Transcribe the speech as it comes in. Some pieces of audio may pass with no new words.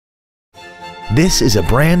This is a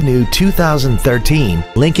brand new 2013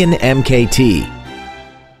 Lincoln MKT.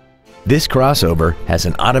 This crossover has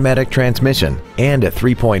an automatic transmission and a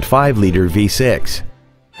 3.5-liter V6.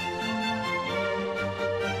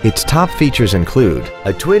 Its top features include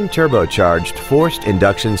a twin-turbocharged forced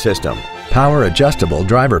induction system, power-adjustable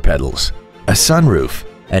driver pedals, a sunroof,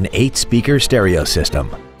 an 8-speaker stereo system,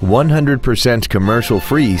 100%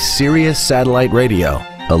 commercial-free Sirius satellite radio,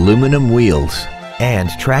 aluminum wheels,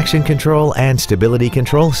 and traction control and stability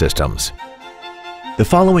control systems. The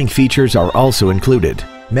following features are also included: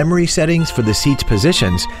 memory settings for the seat's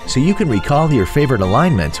positions so you can recall your favorite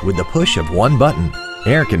alignments with the push of one button,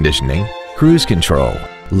 air conditioning, cruise control,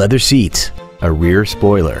 leather seats, a rear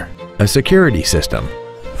spoiler, a security system,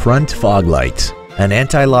 front fog lights, an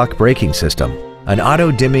anti-lock braking system, an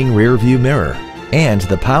auto-dimming rear view mirror, and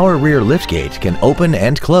the power rear liftgate can open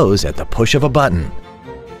and close at the push of a button.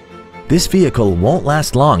 This vehicle won't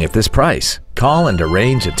last long at this price. Call and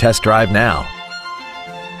arrange a test drive now.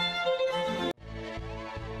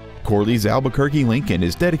 Corley's Albuquerque Lincoln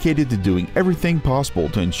is dedicated to doing everything possible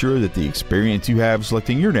to ensure that the experience you have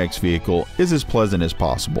selecting your next vehicle is as pleasant as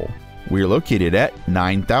possible. We are located at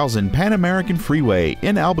 9000 Pan American Freeway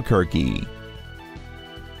in Albuquerque.